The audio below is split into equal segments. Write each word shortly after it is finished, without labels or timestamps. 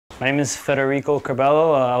My name is Federico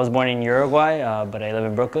Corbello. I was born in Uruguay, but I live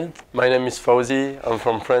in Brooklyn. My name is Fauzi. I'm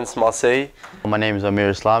from France, Marseille. My name is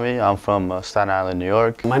Amir Islami. I'm from Staten Island, New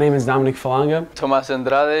York. My name is Dominic Falanga. Thomas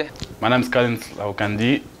Andrade. My name is Karin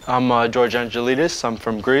Laukandi. I'm George Angelidis. I'm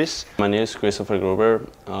from Greece. My name is Christopher Gruber.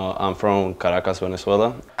 I'm from Caracas,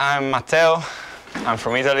 Venezuela. I'm Matteo. I'm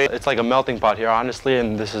from Italy. It's like a melting pot here, honestly,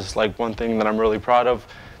 and this is like one thing that I'm really proud of.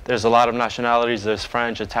 There's a lot of nationalities. There's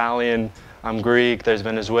French, Italian, I'm Greek, there's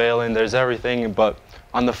Venezuelan, there's everything, but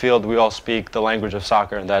on the field we all speak the language of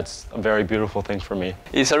soccer, and that's a very beautiful thing for me.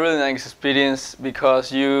 It's a really nice experience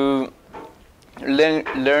because you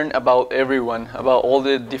learn about everyone, about all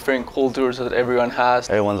the different cultures that everyone has.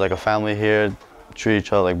 Everyone's like a family here, treat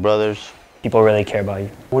each other like brothers. People really care about you.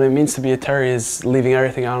 What it means to be a Terrier is leaving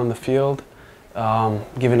everything out on the field,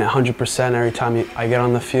 giving it 100% every time I get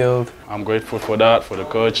on the field. I'm grateful for that, for the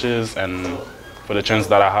coaches, and for the chance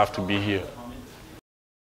that I have to be here.